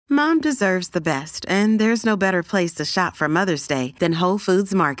Mom deserves the best, and there's no better place to shop for Mother's Day than Whole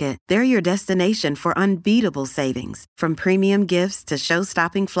Foods Market. They're your destination for unbeatable savings, from premium gifts to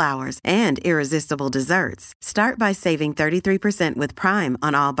show-stopping flowers and irresistible desserts. Start by saving 33% with Prime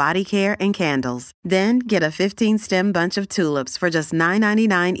on all body care and candles. Then get a 15-stem bunch of tulips for just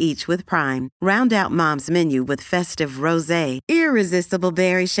 $9.99 each with Prime. Round out Mom's menu with festive rosé, irresistible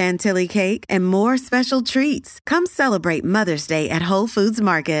berry chantilly cake, and more special treats. Come celebrate Mother's Day at Whole Foods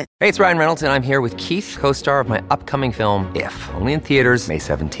Market. Hey, it's Ryan Reynolds, and I'm here with Keith, co-star of my upcoming film, If, only in theaters May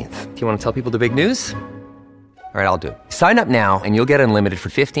 17th. Do you want to tell people the big news? All right, I'll do it. Sign up now and you'll get unlimited for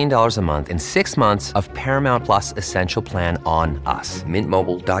 $15 a month and 6 months of Paramount Plus Essential Plan on us.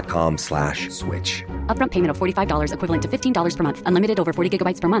 MintMobile.com/switch. Upfront payment of $45 equivalent to $15 per month. Unlimited over 40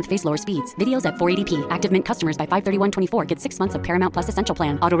 gigabytes per month. Face lower speeds. Videos at 480p. Active Mint customers by 531.24 get 6 months of Paramount Plus Essential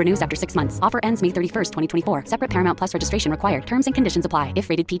Plan. Auto renews after 6 months. Offer ends May 31st, 2024. Separate Paramount Plus registration required. Terms and conditions apply if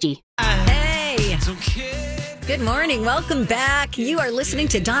rated PG. Hey. Good morning. Welcome back. You are listening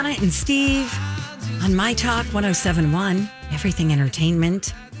to Donna and Steve on My Talk 107.1, Everything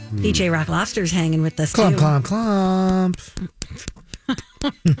Entertainment. DJ Rock Lobster's hanging with us, Clump, too. clump, clump.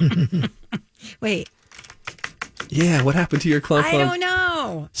 Wait. Yeah, what happened to your clump? I don't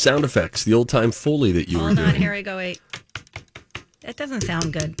know. Sound effects, the old-time Foley that you were doing. Hold on, here we go. Wait. That doesn't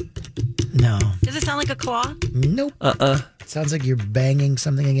sound good. No. Does it sound like a claw? Nope. Sounds like you're banging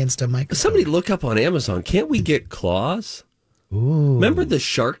something against a microphone. Somebody look up on Amazon. Can't we get claws? Ooh. Remember the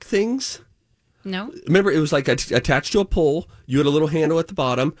shark things? No. Remember, it was like attached to a pole. You had a little handle at the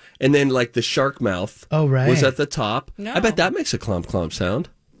bottom, and then like the shark mouth was at the top. No. I bet that makes a clomp clomp sound.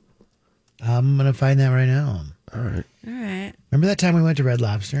 I'm going to find that right now. All right. All right. Remember that time we went to Red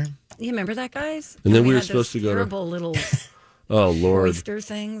Lobster? You remember that, guys? And then we were had supposed those to go to- terrible little Oh, Lord. oyster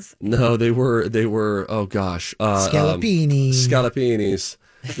things. No, they were, oh gosh. Scallopini. Scallopinis.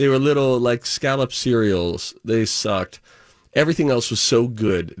 They were little like scallop cereals. They sucked. Everything else was so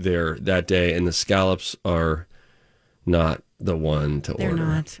good there that day, and the scallops are not the one to They're order.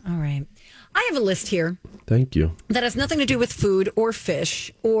 not. All right. I have a list here Thank you. that has nothing to do with food or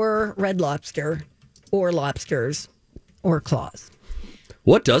fish or Red Lobster or lobsters or claws.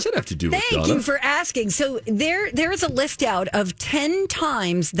 What does it have to do with Thank Donna? you for asking. So there is a list out of 10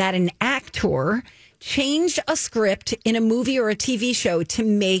 times that an actor changed a script in a movie or a TV show to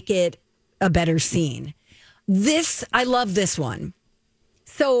make it a better scene. I love this one.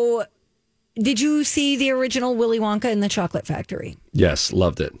 So, did you see the original Willy Wonka and the Chocolate Factory? Yes,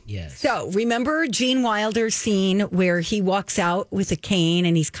 loved it. Yes. So, remember Gene Wilder's scene where he walks out with a cane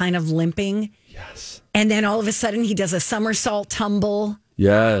and he's kind of limping? Yes. And then all of a sudden he does a somersault tumble.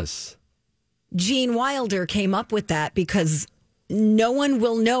 Yes. Gene Wilder came up with that because no one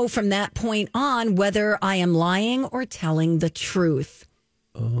will know from that point on whether I am lying or telling the truth.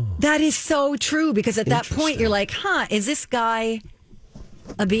 Oh. That is so true because at that point you're like, is this guy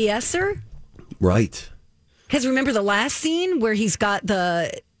a BSer? Right. Because remember the last scene where he's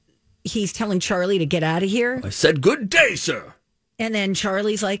telling Charlie to get out of here? I said, good day, sir. And then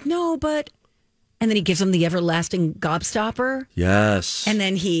Charlie's like, no, but... And then he gives him the everlasting gobstopper. Yes. And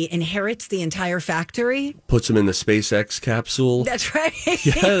then he inherits the entire factory. Puts him in the SpaceX capsule. That's right.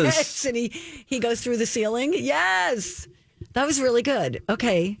 Yes. And he goes through the ceiling. Yes. That was really good.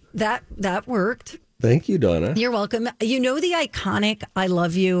 Okay. That worked. Thank you, Donna. You're welcome. You know the iconic I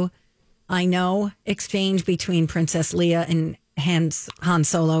love you, I know exchange between Princess Leia and Han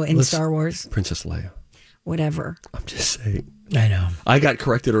Solo in Star Wars? Princess Leia. Whatever. I'm just saying. I know. I got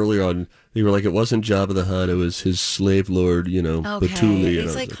corrected earlier on. They were like, it wasn't Jabba the Hutt. It was his slave lord, Batuli.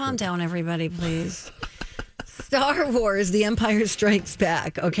 It's like, calm down, everybody, please. Star Wars, The Empire Strikes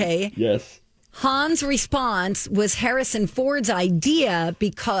Back, okay? Yes. Han's response was Harrison Ford's idea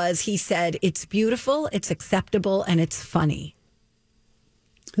because he said, it's beautiful, it's acceptable, and it's funny.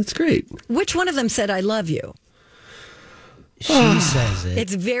 That's great. Which one of them said, I love you? She says it.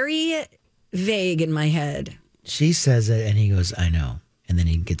 It's very vague in my head. She says it, and he goes, I know. And then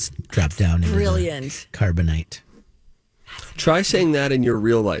he gets dropped down into Brilliant. the carbonite. Try saying that in your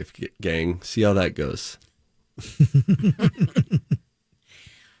real life, gang. See how that goes.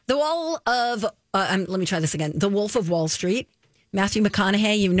 The let me try this again. The Wolf of Wall Street. Matthew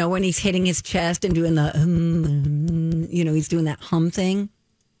McConaughey, when he's hitting his chest and doing the, he's doing that hum thing.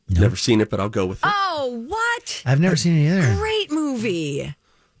 Nope. Never seen it, but I'll go with it. Oh, what? I've never seen it either. Great movie.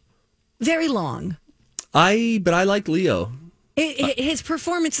 Very long. But I like Leo. His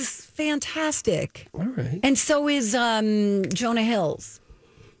performance is fantastic. All right. And so is Jonah Hill's.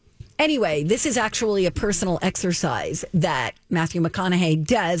 Anyway, this is actually a personal exercise that Matthew McConaughey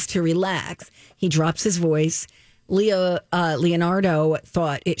does to relax. He drops his voice, Leonardo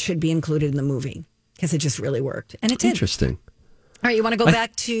thought it should be included in the movie because it just really worked. And it did. Interesting. All right, you want to go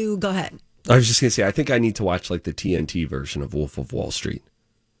back to... Go ahead. I was just going to say, I think I need to watch like the TNT version of Wolf of Wall Street.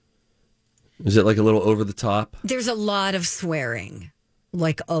 Is it like a little over the top? There's a lot of swearing.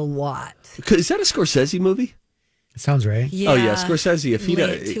 Like a lot. Is that a Scorsese movie? It sounds right. Yeah. Oh, yeah. Scorsese, if Too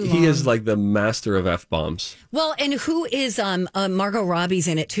he is long. like the master of F-bombs. Well, and who is... Margot Robbie's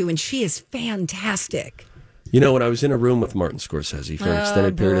in it, too, and she is fantastic. You know, when I was in a room with Martin Scorsese for an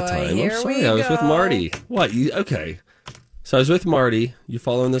extended period of boy, time, here I'm sorry, we I was with go. Marty. What? Okay. So I was with Marty. You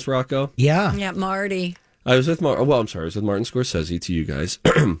following this, Rocco? Yeah. Yeah, Marty. I was with I was with Martin Scorsese to you guys.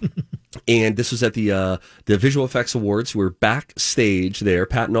 And this was at the Visual Effects Awards. We were backstage there.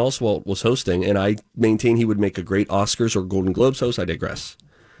 Patton Oswalt was hosting, and I maintain he would make a great Oscars or Golden Globes host. I digress.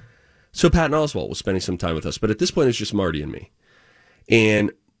 So Patton Oswalt was spending some time with us, but at this point it's just Marty and me.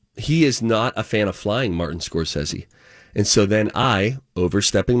 And he is not a fan of flying, Martin Scorsese. And so then I,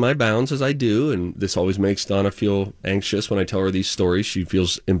 overstepping my bounds as I do, and this always makes Donna feel anxious when I tell her these stories. She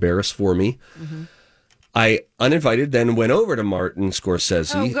feels embarrassed for me. Mm-hmm. I, uninvited, then went over to Martin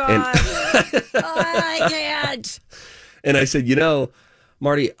Scorsese. Oh, God. I can't. And I said,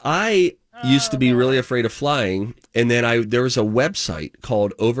 Marty, I used to be really afraid of flying. And then there was a website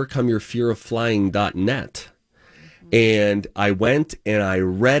called overcomeyourfearoflying.net. And I went and I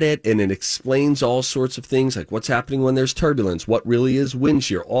read it, and it explains all sorts of things, like what's happening when there's turbulence, what really is wind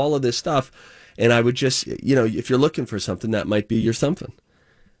shear, all of this stuff. And I would just, if you're looking for something, that might be your something.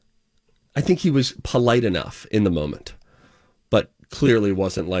 I think he was polite enough in the moment, but clearly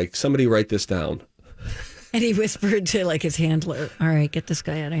wasn't like, somebody write this down. And he whispered to like his handler, all right, get this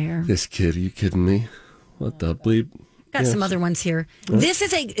guy out of here. This kid, are you kidding me? What the bleep? Got some other ones here. This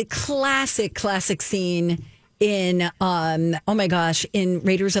is a classic scene in, in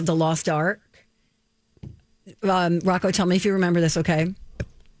Raiders of the Lost Ark. Rocco, tell me if you remember this, okay?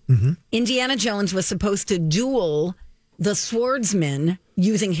 Mm-hmm. Indiana Jones was supposed to duel the swordsman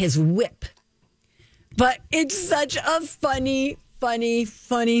using his whip. But it's such a funny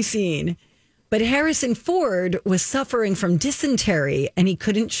scene. But Harrison Ford was suffering from dysentery and he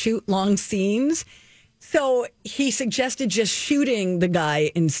couldn't shoot long scenes. So he suggested just shooting the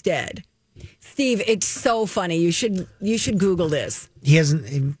guy instead. Steve, it's so funny. You should Google this. Has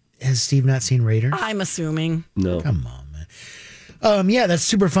Steve not seen Raiders? I'm assuming. No. Come on, man. Yeah, that's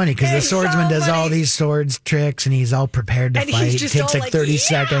super funny because the It's swordsman so does all funny. these swords tricks and he's all prepared to And fight. he's It just takes all like 30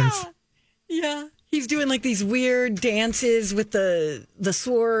 seconds. Yeah. He's doing like these weird dances with the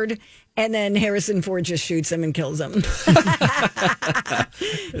sword, and then Harrison Ford just shoots him and kills him.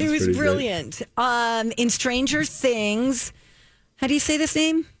 It was brilliant. In Stranger Things, how do you say this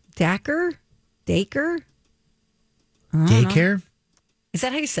name? Dacre? Daycare? Is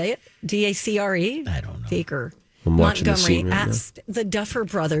that how you say it? D-A-C-R-E? I don't know. Dacre. I'm watching the Montgomery scene right now. asked the Duffer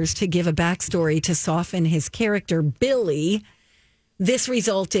Brothers to give a backstory to soften his character, Billy. This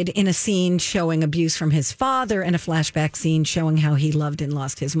resulted in a scene showing abuse from his father and a flashback scene showing how he loved and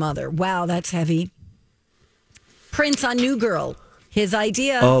lost his mother. Wow, that's heavy. Prince on New Girl. His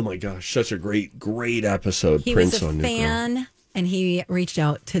idea. Oh my gosh, such a great episode. He Prince was a on New Girl. fan and he reached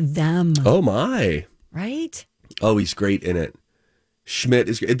out to them. Oh my. Right? Oh, he's great in it. Schmidt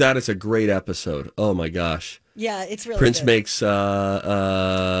is great. That is a great episode. Oh my gosh. Yeah, it's really Prince good. makes come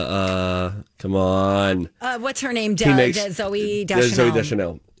on. What's her name? He makes Zoe Deschanel. Zoe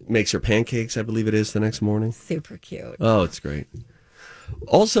Deschanel makes her pancakes, I believe it is, the next morning. Super cute. Oh, it's great.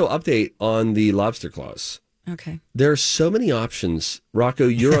 Also, update on the lobster claws. Okay. There are so many options. Rocco,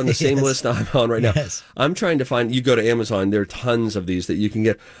 you're on the same Yes. list I'm on right now. Yes. I'm trying to find, you go to Amazon, there are tons of these that you can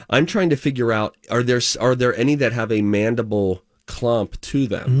get. I'm trying to figure out, are there any that have a mandible clump to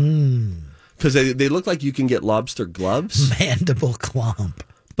them? Because they look like you can get lobster gloves, Mandible clump.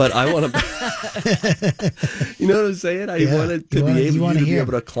 but I want to, you know what I'm saying? I Yeah. want it to You wanna- be you able wanna to be hear.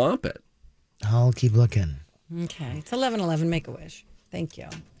 able to clump it. I'll keep looking. Okay. It's 11:11. Make a wish. Thank you.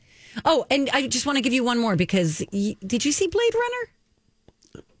 Oh, and I just want to give you one more because did you see Blade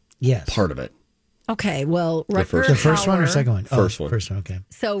Runner? Yes. Part of it. Okay. Well, Rutger The first one or Hauer- second one? First one. First one, okay.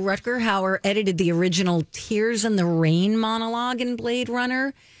 So Rutger Hauer edited the original Tears in the Rain monologue in Blade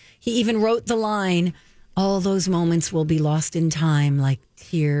Runner. He even wrote the line, "All those moments will be lost in time like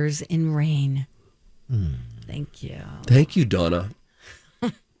tears in rain." Thank you. Thank you, Donna.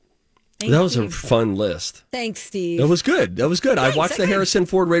 Thank That was you. a fun list. Thanks, Steve. That was good. I Thanks, watched the I agree. Harrison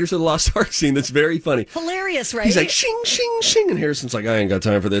Ford Raiders of the Lost Ark scene. That's very funny. Hilarious, right? He's like, shing, shing, shing. And Harrison's like, I ain't got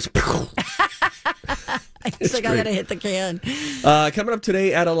time for this. He's like, I great. gotta hit the can. Coming up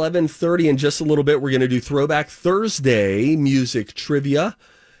today at 11:30 in just a little bit, we're going to do Throwback Thursday music trivia.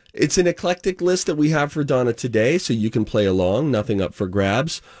 It's an eclectic list that we have for Donna today, so you can play along. Nothing up for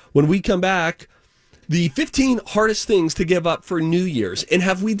grabs. When we come back, the 15 hardest things to give up for New Year's. And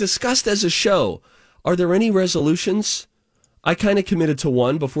have we discussed as a show, are there any resolutions? I kind of committed to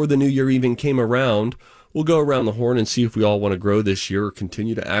one before the new year even came around. We'll go around the horn and see if we all want to grow this year or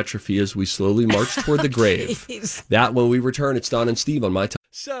continue to atrophy as we slowly march toward the grave. That when we return, it's Don and Steve on My Time.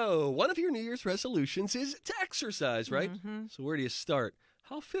 So, one of your New Year's resolutions is to exercise, right? Mm-hmm. So where do you start?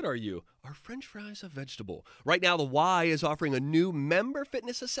 How fit are you? Are French fries a vegetable? Right now, the Y is offering a new member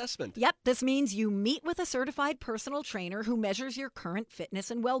fitness assessment. Yep, this means you meet with a certified personal trainer who measures your current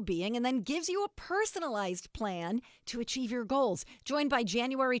fitness and well-being and then gives you a personalized plan to achieve your goals. Join by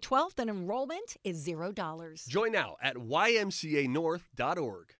January 12th and enrollment is $0. Join now at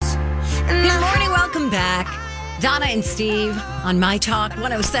ymcanorth.org. Good morning, welcome back. Donna and Steve on My Talk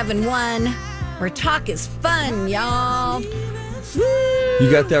 107.1, where talk is fun, y'all. Woo! You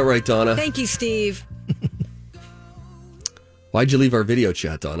got that right, Donna. Thank you, Steve. Why'd you leave our video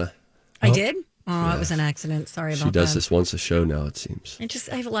chat, Donna? I did? Oh, It was an accident. Sorry about that. She does this once a show now, it seems.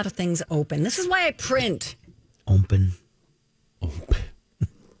 I have a lot of things open. This is why I print. Open. Did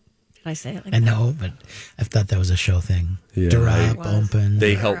I say it like I that? know, but I thought that was a show thing. Yeah, Drop, open.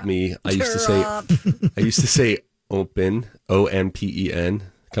 They helped me. I used to say open, O-M-P-E-N.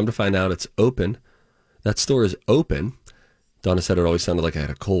 Come to find out it's open. That store is open. Donna said it always sounded like I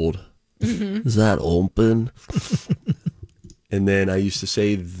had a cold. Mm-hmm. Is that open? And then I used to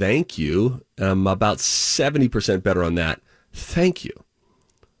say thank you. I'm about 70% better on that. Thank you.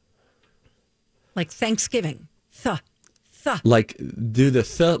 Like Thanksgiving. Th. Like, do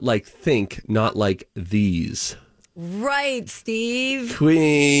the like think, not like these. Right, Steve.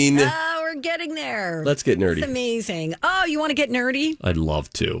 Queen. Oh, we're getting there. Let's get nerdy. It's amazing. Oh, you want to get nerdy? I'd love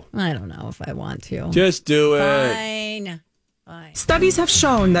to. I don't know if I want to. Just do it. Fine. Studies have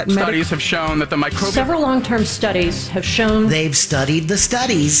shown that the microbial... Several long-term studies have shown... They've studied the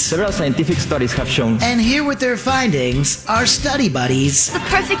studies. Several scientific studies have shown... And here with their findings are study buddies. The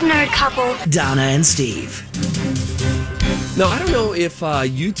perfect nerd couple. Donna and Steve. Now, I don't know if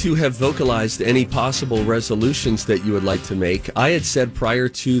you two have vocalized any possible resolutions that you would like to make. I had said prior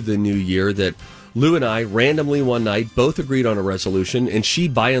to the new year that Lou and I, randomly one night, both agreed on a resolution, and she,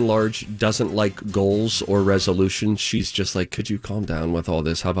 by and large, doesn't like goals or resolutions. She's just like, could you calm down with all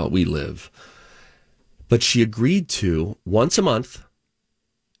this? How about we live? But she agreed to, once a month,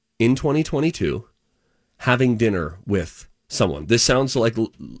 in 2022, having dinner with someone. This sounds like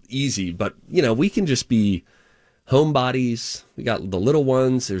easy, but, we can just be homebodies. We got the little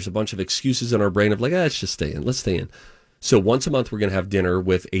ones. There's a bunch of excuses in our brain of like, let's just stay in. Let's stay in. So once a month, we're going to have dinner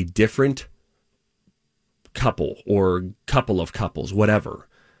with a different couple or couple of couples, whatever,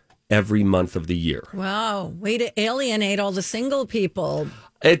 every month of the year. Wow. Way to alienate all the single people.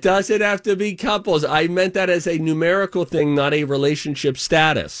 It doesn't have to be couples. I meant that as a numerical thing, not a relationship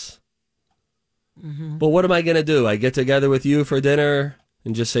status. Mm-hmm. But what am I going to do? I get together with you for dinner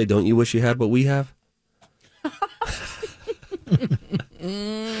and just say, don't you wish you had what we have?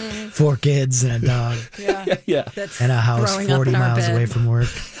 4 kids and a dog. Yeah. And a house 40 miles away from work.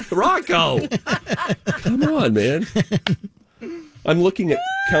 Rocco! Come on, man. I'm looking at,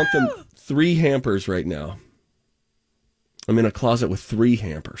 count them, 3 hampers right now. I'm in a closet with 3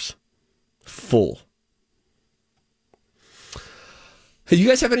 hampers. Full. Hey, you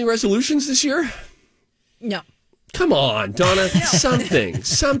guys have any resolutions this year? No. Come on, Donna. Something.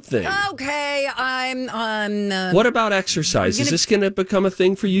 Okay, I'm. What about exercise? Is this going to become a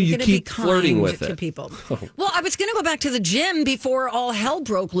thing for you? You keep flirting with to it. People. Oh. Well, I was going to go back to the gym before all hell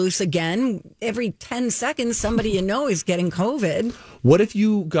broke loose again. Every 10 seconds, somebody you know is getting COVID. What if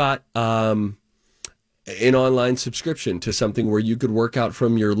you got an online subscription to something where you could work out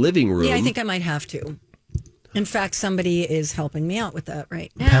from your living room? Yeah, I think I might have to. In fact, somebody is helping me out with that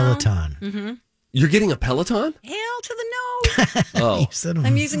right now. Peloton. Mm-hmm. You're getting a Peloton? Hell to the no. Oh.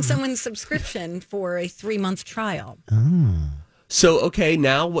 I'm using someone's subscription for a 3-month trial. Oh. So, okay,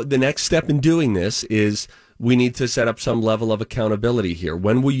 now what the next step in doing this is we need to set up some level of accountability here.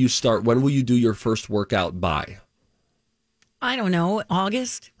 When will you start? When will you do your first workout by? I don't know.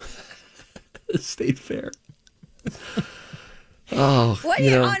 August? State Fair. Oh, why are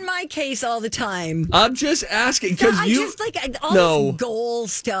you on my case all the time? I'm just asking because this goal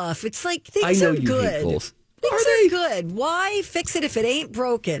stuff. It's like things are good. Hate goals. Things are good. Why fix it if it ain't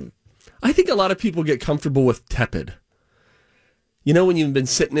broken? I think a lot of people get comfortable with tepid. When you've been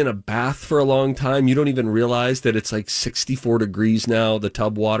sitting in a bath for a long time, you don't even realize that it's like 64 degrees now, the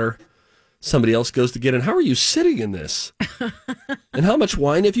tub water. Somebody else goes to get in. How are you sitting in this? And how much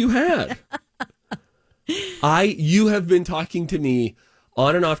wine have you had? You have been talking to me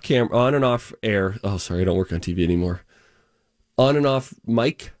on and off camera, on and off air. Oh, sorry, I don't work on TV anymore. On and off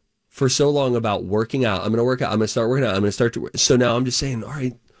mic for so long about working out. I'm going to work out. I'm going to start working out. I'm going to start to work. So now I'm just saying, all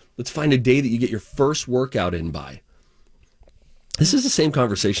right, let's find a day that you get your first workout in by. This is the same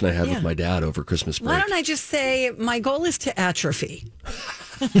conversation I had with my dad over Christmas break. Why don't I just say my goal is to atrophy?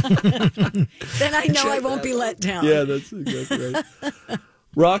 Then I know I won't be let down. Yeah, that's exactly right.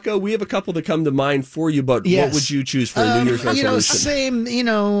 Rocco, we have a couple that come to mind for you, but what would you choose for a New Year's resolution?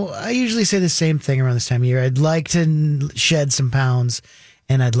 I usually say the same thing around this time of year. I'd like to shed some pounds,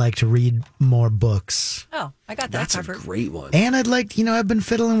 and I'd like to read more books. Oh, I got that covered. That's a great one. And I'd like, I've been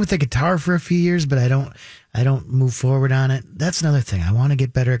fiddling with the guitar for a few years, but I don't move forward on it. That's another thing. I want to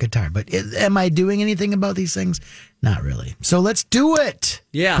get better at guitar. But am I doing anything about these things? Not really. So let's do it.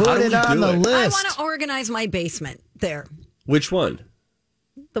 Yeah, put it on the list. I want to organize my basement there. Which one?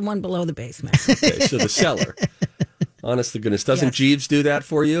 The one below the basement. Okay, so the cellar. Honest to goodness. Doesn't Jeeves do that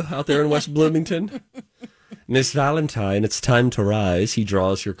for you out there in West Bloomington? Miss Valentine, it's time to rise. He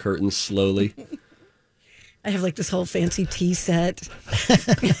draws your curtains slowly. I have like this whole fancy tea set.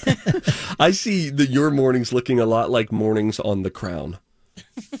 I see your mornings looking a lot like mornings on The Crown.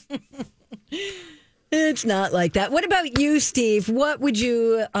 It's not like that. What about you, Steve? What would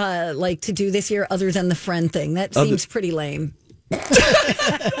you like to do this year other than the friend thing? That seems pretty lame. You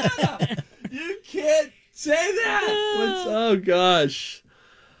can't say that. Oh, gosh.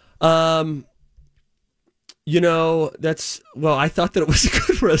 I thought that it was a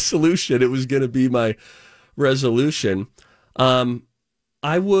good resolution. It was going to be my resolution. I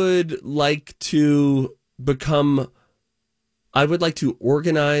would like to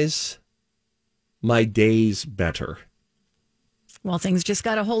organize my days better. Well, things just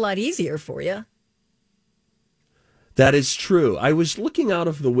got a whole lot easier for you. That is true. I was looking out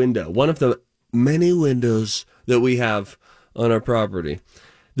of the window, one of the many windows that we have on our property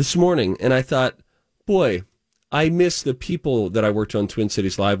this morning, and I thought, boy, I miss the people that I worked on Twin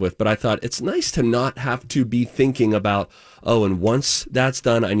Cities Live with, but I thought it's nice to not have to be thinking about, and once that's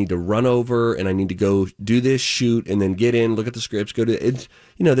done, I need to run over and I need to go do this shoot and then get in, look at the scripts, go to it.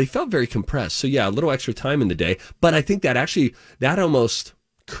 They felt very compressed. So yeah, a little extra time in the day, but I think that almost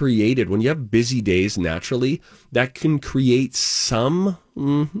created, when you have busy days naturally, that can create some,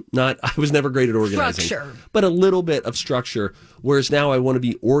 I was never great at organizing, structure, but a little bit of structure. Whereas now I want to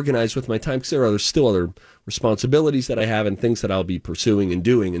be organized with my time because there are still other responsibilities that I have and things that I'll be pursuing and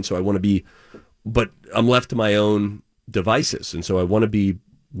doing. And so I want to be, but I'm left to my own devices. And so I want to be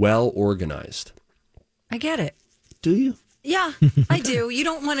well organized. I get it. Do you? Yeah, I do. You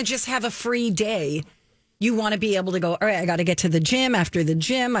don't want to just have a free day. You want to be able to go, all right, I got to get to the gym. After the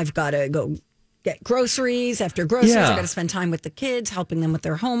gym, I've got to go get groceries. After groceries, I got to spend time with the kids, helping them with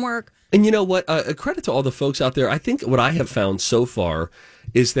their homework. And you know what? A credit to all the folks out there. I think what I have found so far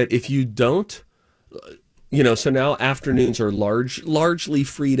is that if you don't, so now afternoons are largely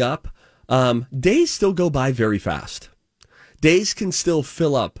freed up. Days still go by very fast. Days can still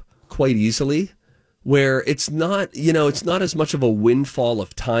fill up quite easily, where it's not as much of a windfall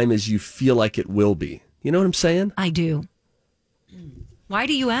of time as you feel like it will be. You know what I'm saying? I do. Why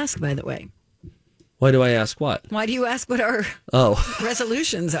do you ask, by the way? Why do I ask what? Why do you ask what our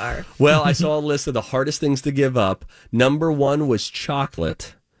resolutions are? Well, I saw a list of the hardest things to give up. Number 1 was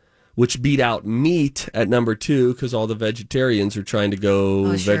chocolate, which beat out meat at number 2 because all the vegetarians are trying to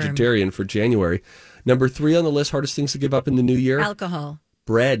go vegetarian for January. Number 3 on the list, hardest things to give up in the new year? Alcohol.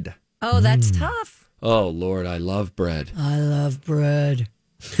 Bread. Oh, that's tough. Oh, Lord, I love bread. I love bread.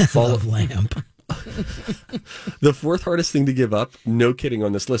 Fall of lamp. The 4th hardest thing to give up, no kidding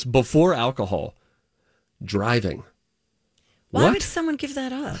on this list, before alcohol, driving. Why would someone give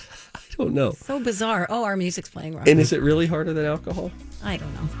that up? I don't know. So bizarre. Oh, our music's playing wrong. And is it really harder than alcohol? I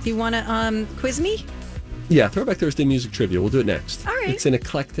don't know. Do you want to quiz me? Yeah, Throwback Thursday music trivia. We'll do it next. All right. It's an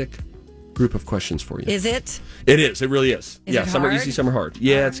eclectic group of questions for you. Is it? It is. It really is. Yeah, some are easy, some are hard.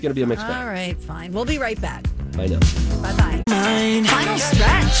 Yeah, it's going to be a mixed bag. All right, fine. We'll be right back. I know. Bye-bye. Final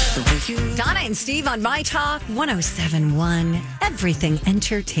stretch. Donna and Steve on My Talk 107.1. Everything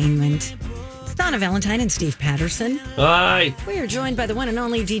Entertainment. It's Donna Valentine and Steve Patterson. Hi. We are joined by the one and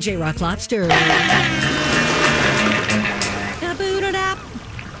only DJ Rock Lobster.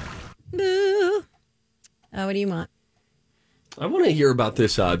 What do you want? I want to hear about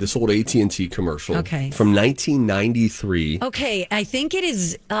this old AT&T commercial from 1993. Okay, I think it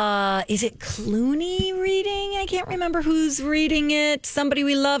is it Clooney reading? I can't remember who's reading it. Somebody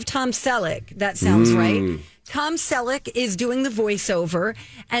we love, Tom Selleck. That sounds right. Tom Selleck is doing the voiceover,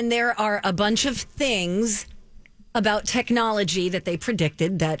 and there are a bunch of things about technology that they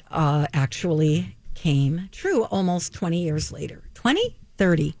predicted that actually came true almost 20 years later. 20?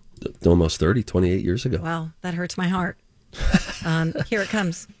 30. Almost 30, 28 years ago. Wow, that hurts my heart. Here it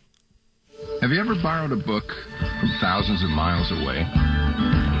comes. Have you ever borrowed a book from thousands of miles away,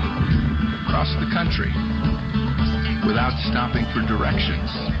 across the country, without stopping for directions?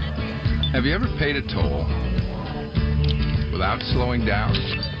 Have you ever paid a toll without slowing down?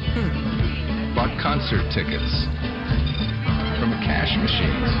 Bought concert tickets from a cash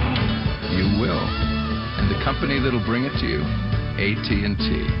machine? You will. And the company that'll bring it to you,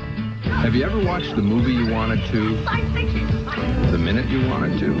 AT&T. Have you ever watched the movie you wanted to, the minute you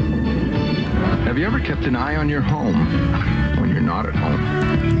wanted to? Have you ever kept an eye on your home when you're not at home?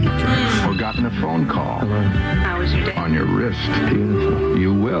 Or gotten a phone call How was your day? on your wrist? Beautiful.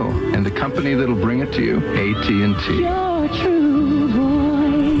 You will. And the company that'll bring it to you, AT&T. Your true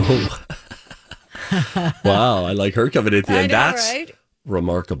voice. Wow, I like her coming at the end. know, That's right?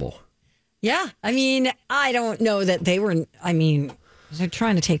 remarkable. Yeah, I mean, I don't know that they were, they're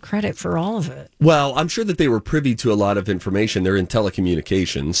trying to take credit for all of it. Well, I'm sure that they were privy to a lot of information. They're in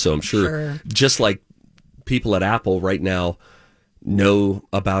telecommunications, so I'm sure. Just like people at Apple right now know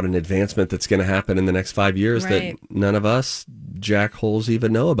about an advancement that's going to happen in the next 5 years that none of us jackholes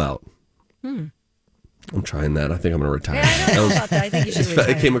even know about. I'm trying that. I think I'm going to retire. Yeah, I don't know about that. I think you should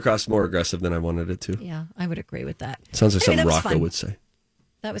retire. It came across more aggressive than I wanted it to. Yeah, I would agree with that. Sounds like something that was Rocco fun. would say.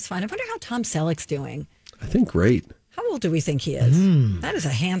 That was fun. I wonder how Tom Selleck's doing. I think great. How old do we think he is? That is a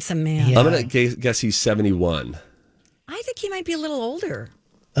handsome man. Yeah. I'm going to guess he's 71. I think he might be a little older.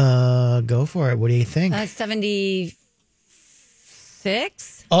 Go for it. What do you think? 76?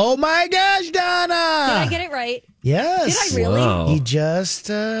 Oh my gosh, Donna! Did I get it right? Yes. Did I really? Wow. He just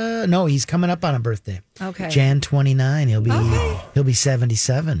no, he's coming up on a birthday. Okay. Jan 29. He'll be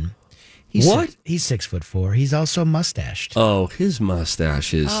 77. He's What? He's 6'4". He's also mustached. Oh, his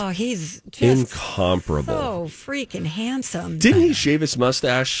mustache is Oh, he's just incomparable. so freaking handsome. Didn't he shave his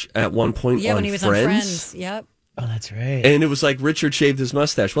mustache at one point Yeah, on when he was Friends? on Friends. Yep. Oh, that's right. And it was like Richard shaved his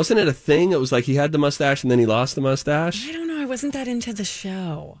mustache. Wasn't it a thing? It was like he had the mustache and then he lost the mustache. I don't know. I wasn't that into the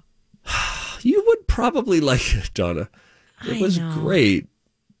show. You would probably like it, Donna. It I was know. great.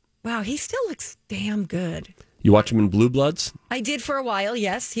 Wow, he still looks damn good. You watch him in Blue Bloods? I did for a while,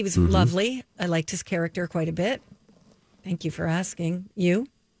 yes. He was Mm-hmm. lovely. I liked his character quite a bit. Thank you for asking. You?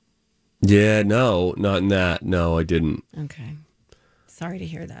 Yeah, no, not in that. No, I didn't. Okay. Sorry to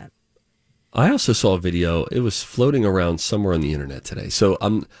hear that. I also saw a video. It was floating around somewhere on the internet today. So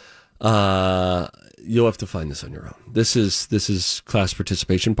you'll have to find this on your own. This is class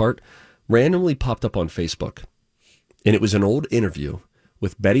participation part. Randomly popped up on Facebook. And it was an old interview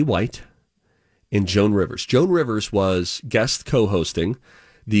with Betty White and Joan Rivers. Joan Rivers was guest co-hosting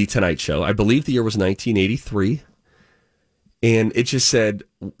The Tonight Show. I believe the year was 1983. And it just said,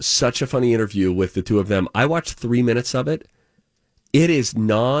 such a funny interview with the two of them. I watched 3 minutes of it. It is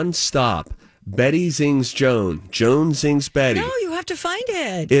nonstop. Betty zings Joan. Joan zings Betty. No, you have to find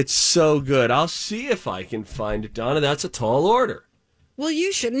it. It's so good. I'll see if I can find it, Donna. That's a tall order. Well,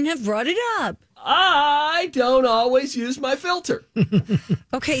 you shouldn't have brought it up. I don't always use my filter.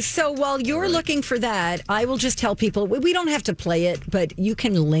 Okay, so while you're looking for that, I will just tell people, we don't have to play it, but you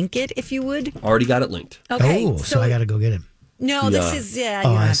can link it if you would. Already got it linked. Okay. so I got to go get him. No, this is, you don't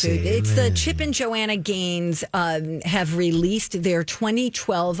I have to. see. It's the Chip and Joanna Gaines have released their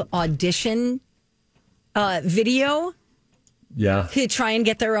 2012 audition video Yeah. to try and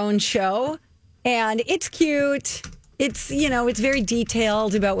get their own show. And it's cute. It's, it's very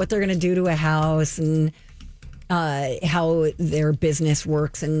detailed about what they're going to do to a house and how their business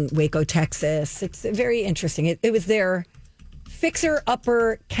works in Waco, Texas. It's very interesting. It was their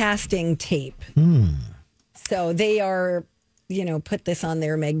fixer-upper casting tape. So they are, put this on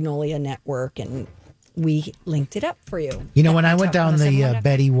their Magnolia network, and we linked it up for you. When I went down the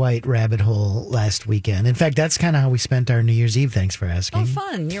Betty White rabbit hole last weekend, in fact, that's kind of how we spent our New Year's Eve. Thanks for asking. Oh,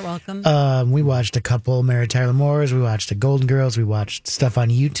 fun. You're welcome. We watched a couple Mary Tyler Moore's. We watched the Golden Girls. We watched stuff on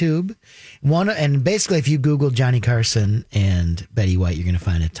YouTube. And basically, if you Google Johnny Carson and Betty White, you're going to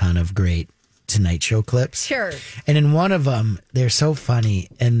find a ton of great Tonight Show clips. Sure. And in one of them, they're so funny.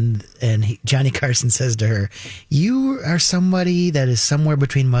 And Johnny Carson says to her, "You are somebody that is somewhere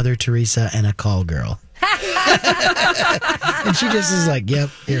between Mother Teresa and a call girl." And she just is like, "Yep,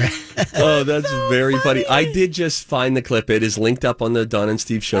 you're right." Oh, that's very funny. I did just find the clip. It is linked up on the Don and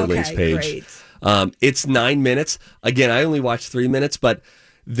Steve Show links page. Great. It's 9 minutes. Again, I only watched 3 minutes, but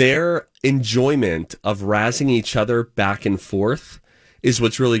their enjoyment of razzing each other back and forth is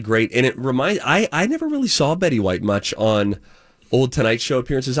what's really great. And it reminds, I never really saw Betty White much on old Tonight Show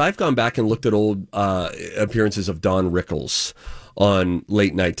appearances. I've gone back and looked at old appearances of Don Rickles on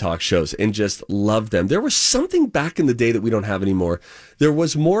late night talk shows and just loved them. There was something back in the day that we don't have anymore. There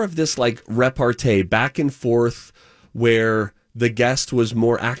was more of this like repartee back and forth where the guest was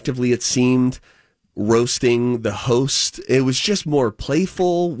more actively, it seemed, roasting the host. It was just more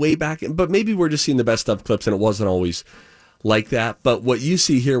playful way back. But maybe we're just seeing the best of clips and it wasn't always like that. But what you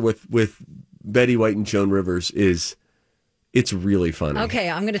see here with Betty White and Joan Rivers it's really funny. Okay,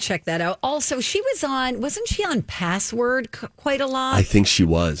 I'm going to check that out. Also, wasn't she on Password quite a lot? I think she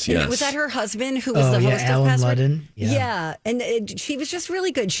was, yes. Was that her husband who was the host Alan of Password? Ludden. Yeah. And she was just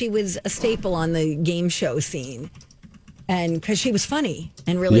really good. She was a staple on the game show scene. And because she was funny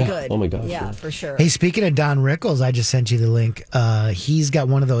and really good. Oh, my gosh. Yeah, for sure. Hey, speaking of Don Rickles, I just sent you the link. He's got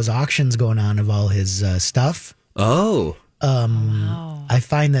one of those auctions going on of all his stuff. Oh. Wow. I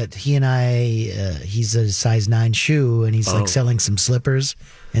find that he and he's a size 9 shoe, and he's like selling some slippers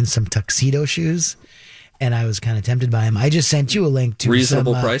and some tuxedo shoes. And I was kind of tempted by him. I just sent you a link to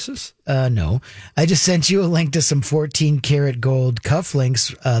reasonable some, prices? No. I just sent you a link to some 14 karat gold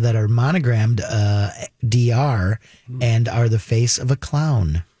cufflinks that are monogrammed DR and are the face of a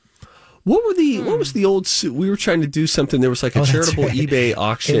clown. What was the old suit? We were trying to do something. There was like a charitable eBay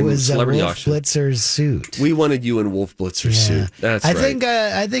auction, it was celebrity Wolf auction. Blitzer's suit. We wanted you in Wolf Blitzer's suit. That's right.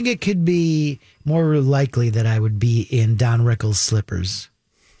 I think it could be more likely that I would be in Don Rickles slippers.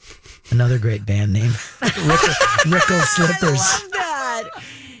 Another great band name, Rickles Slippers. I love that.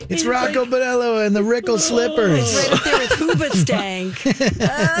 It's Rocco Bonello and the Rickles Slippers. Right up there with Hoobastank.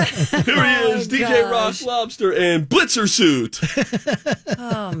 Here he is, DJ Rock Lobster and Blitzer suit.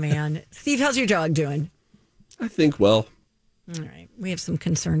 Oh, man. Steve, how's your dog doing? I think well. All right. We have some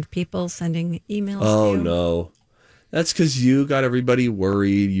concerned people sending emails Oh, to you. no. That's because you got everybody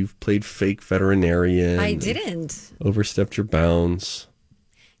worried. You've played fake veterinarian. I didn't. Overstepped your bounds.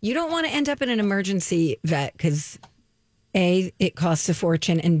 You don't want to end up in an emergency vet because A, it costs a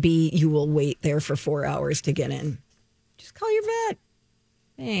fortune, and B, you will wait there for 4 hours to get in. Just call your vet.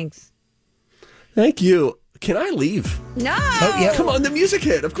 Thanks. Thank you. Can I leave? No. Oh, yeah. Come on, the music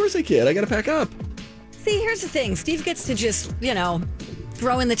hit. Of course I can. I got to pack up. See, here's the thing. Steve gets to just,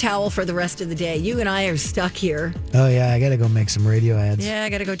 throw in the towel for the rest of the day. You and I are stuck here. Oh, yeah, I got to go make some radio ads. Yeah, I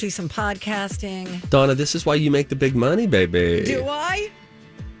got to go do some podcasting. Donna, this is why you make the big money, baby. Do I?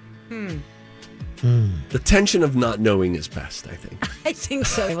 The tension of not knowing is best, I think. I think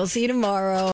so. We'll see you tomorrow.